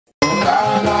Turn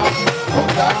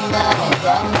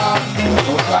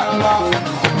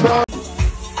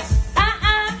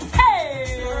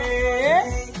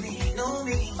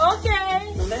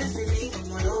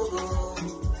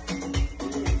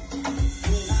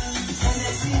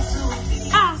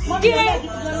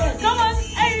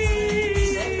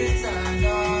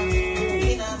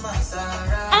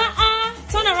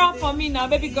around for me now,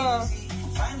 baby girl.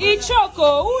 Eat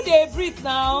choco. Who they breathe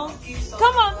now?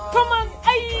 Come on, come on.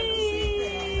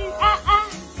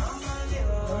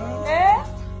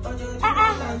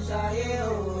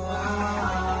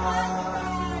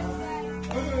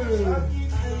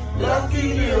 Lucky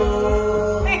you.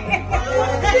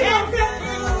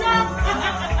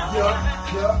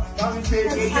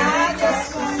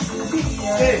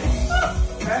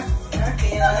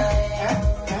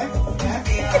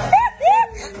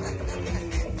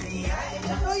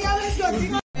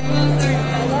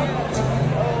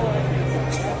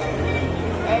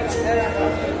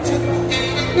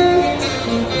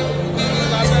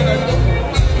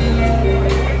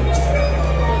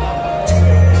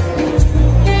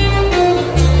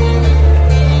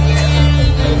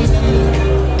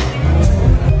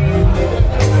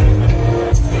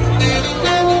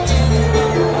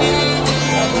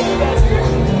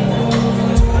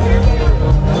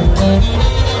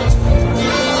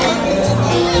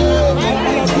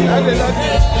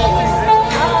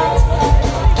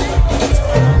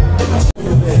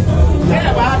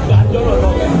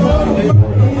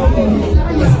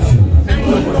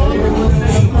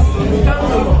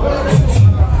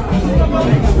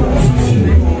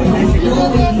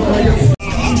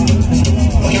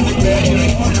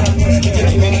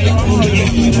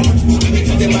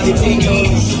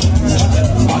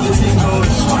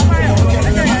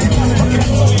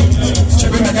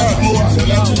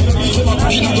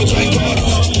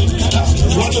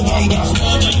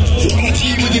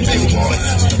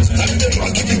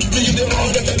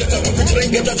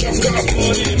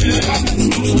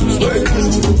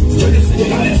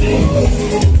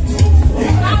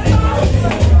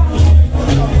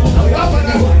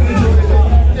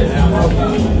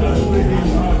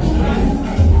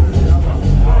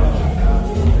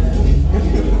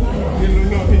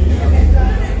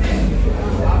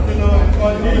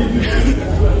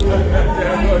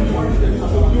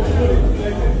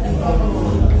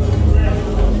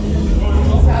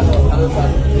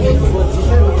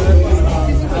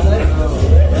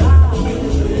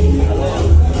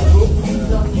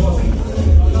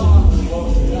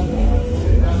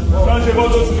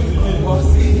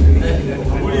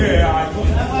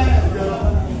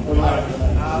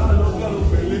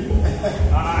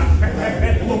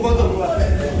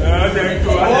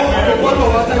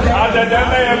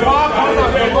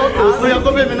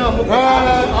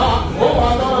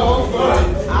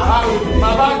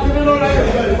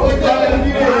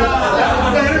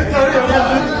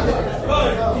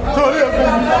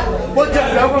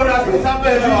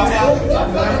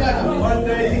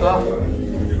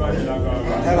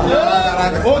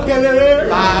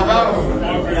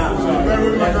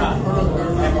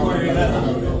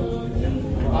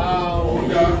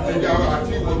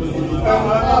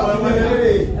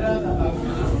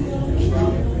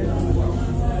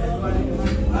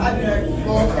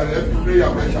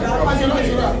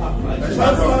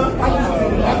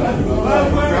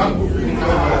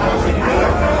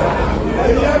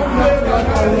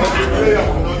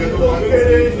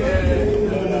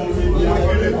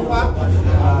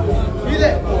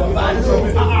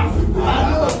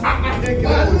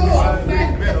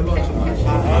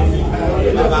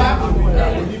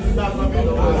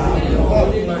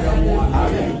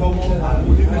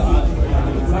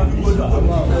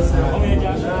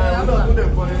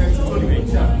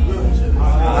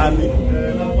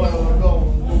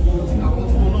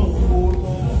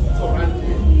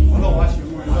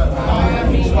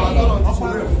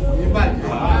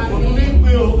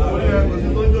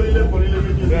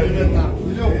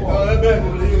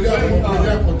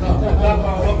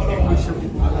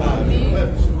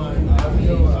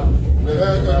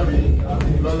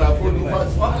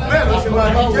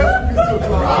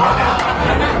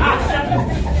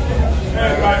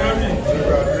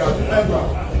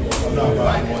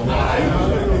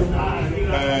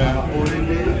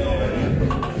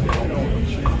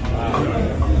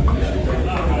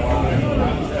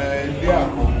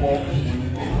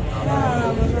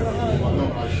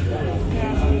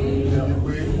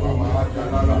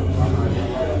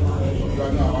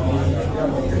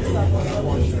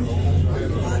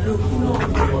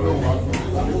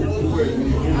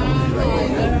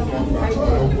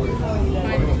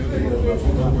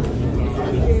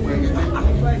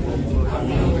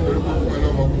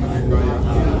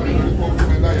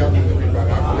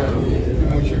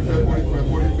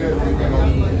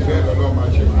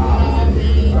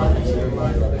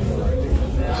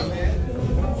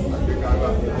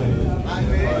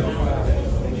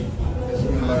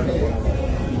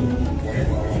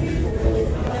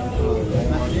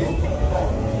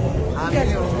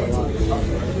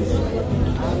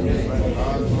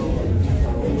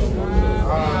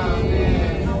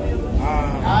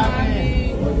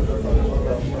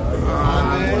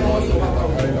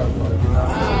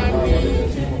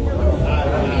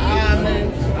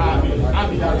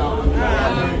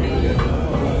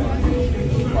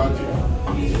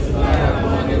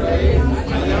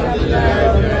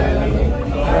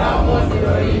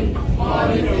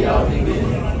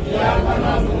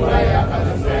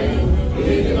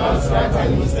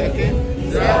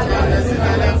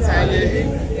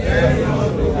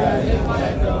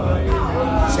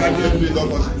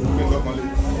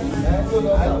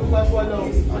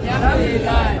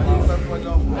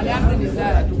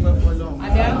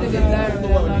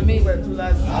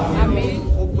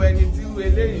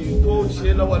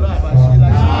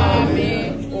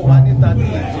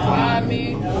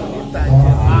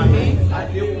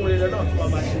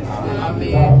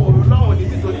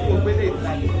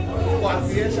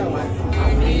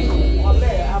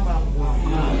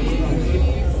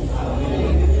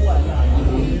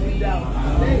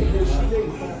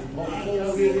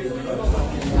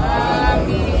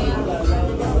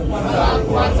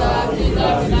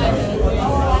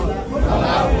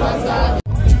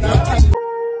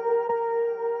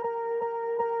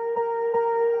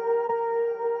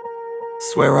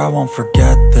 Swear I won't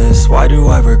forget this, why do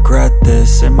I regret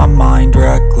this? In my mind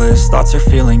reckless, thoughts are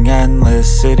feeling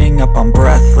endless. Sitting up I'm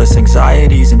breathless,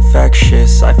 anxiety's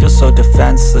infectious. I feel so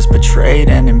defenseless, betrayed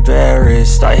and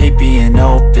embarrassed. I hate being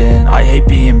open, I hate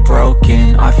being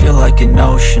broken. I feel like an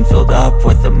ocean filled up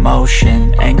with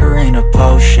emotion. Anger ain't a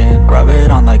potion, rub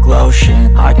it on like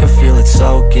lotion. I can feel it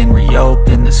soaking,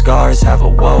 reopen, the scars have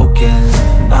awoken.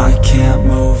 I can't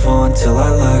move on till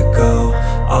I let go.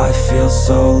 I feel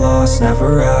so lost,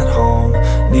 never at home.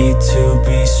 Need to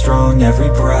be strong, every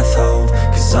breath hold.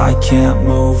 Cause I can't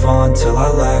move on till I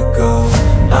let go.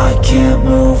 I can't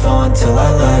move on till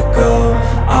I let go.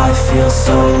 I feel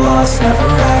so lost, never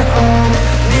at home.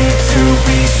 Need to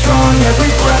be strong,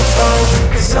 every breath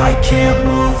hold. Cause I can't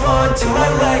move on till I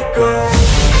let go.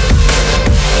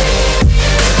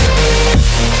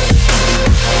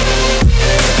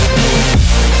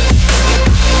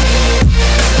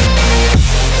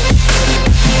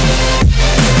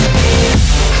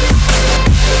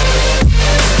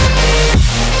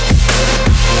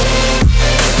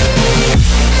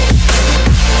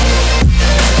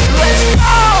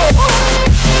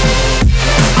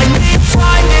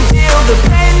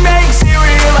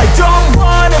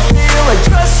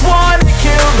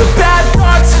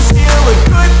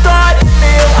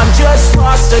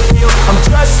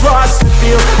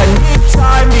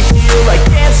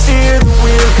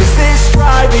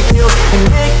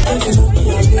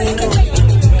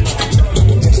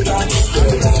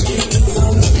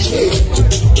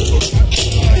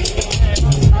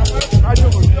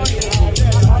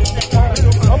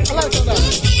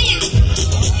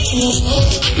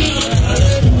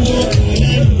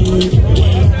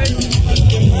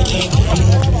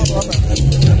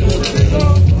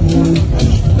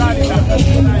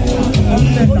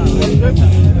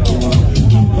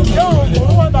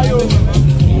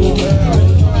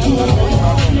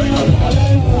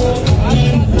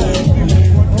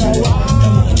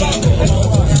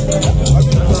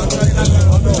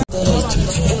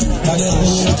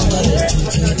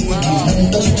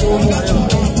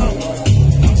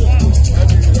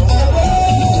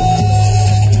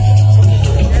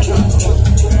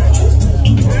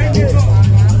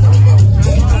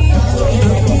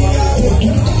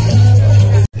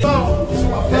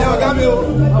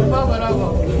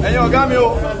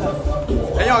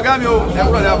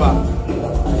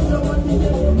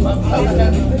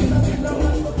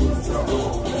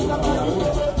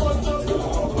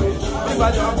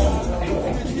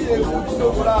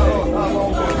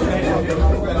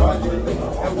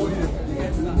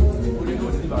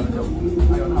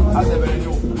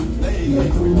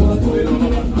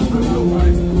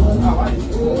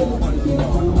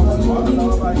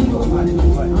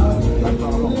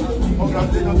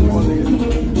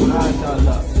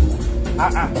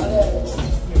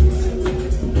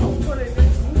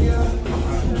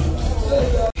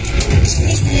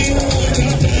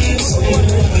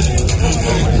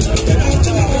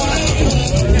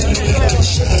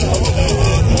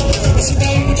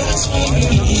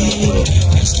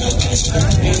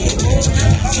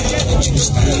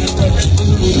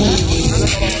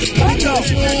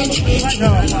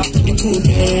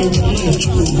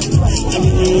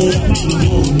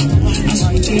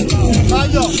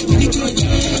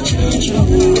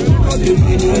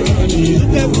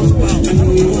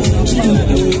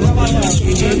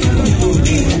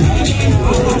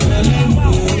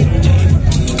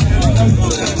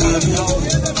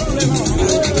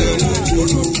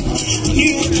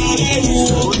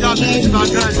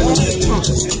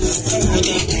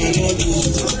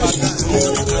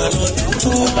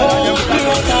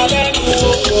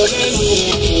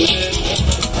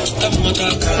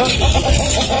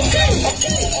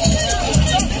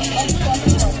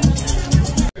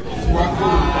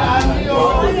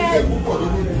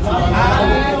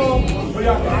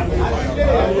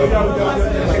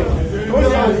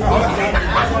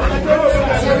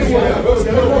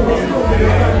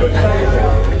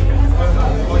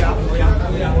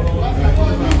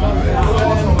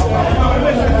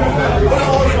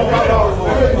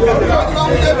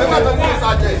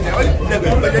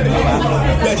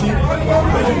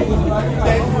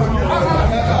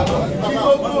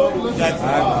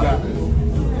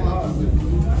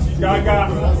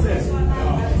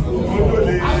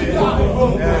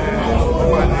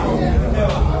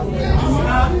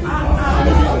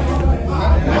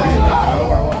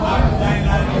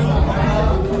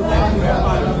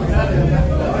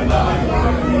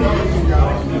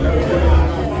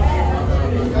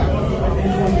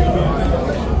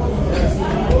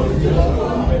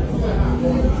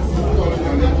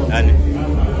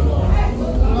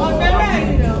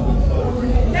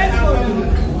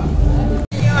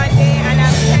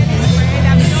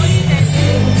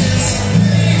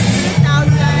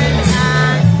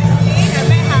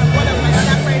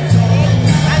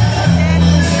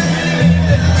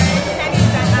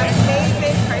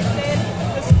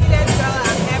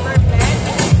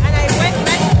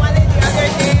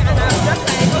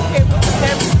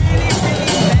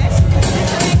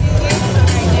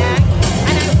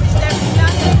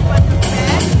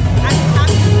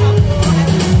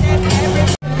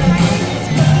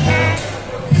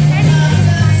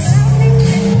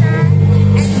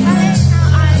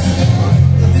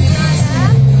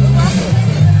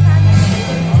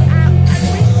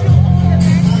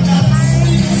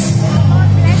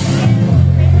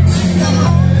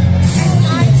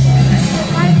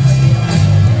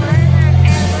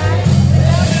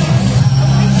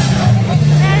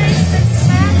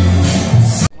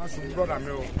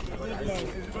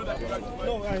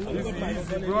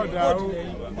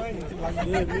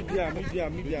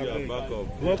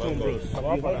 Welcome, bros.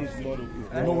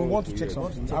 No, we want to check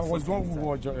something. I was the one who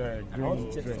wore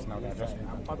green dress now.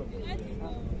 I'm part of it.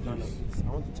 I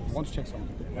want to check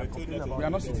something. We are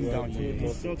not sitting down here. The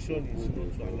instruction is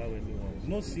not to allow anyone.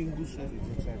 No single soul is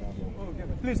inside our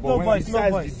house. Please, no voice, no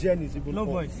voice. The gen is even no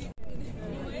voice.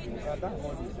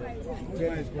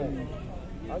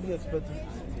 How do you expect it?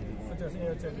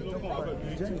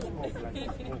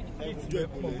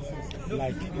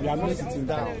 Like, we are not sitting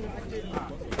down.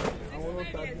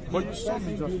 But you saw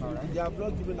me just now, right? They have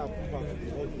not given approval to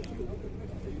the audio.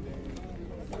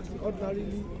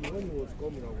 Ordinarily, when he was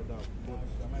coming, I would have. But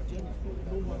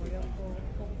no one.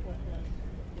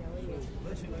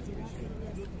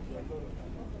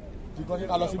 Because I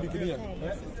lost the beginning.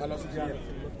 I lost the beginning.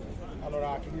 I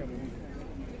lost the beginning.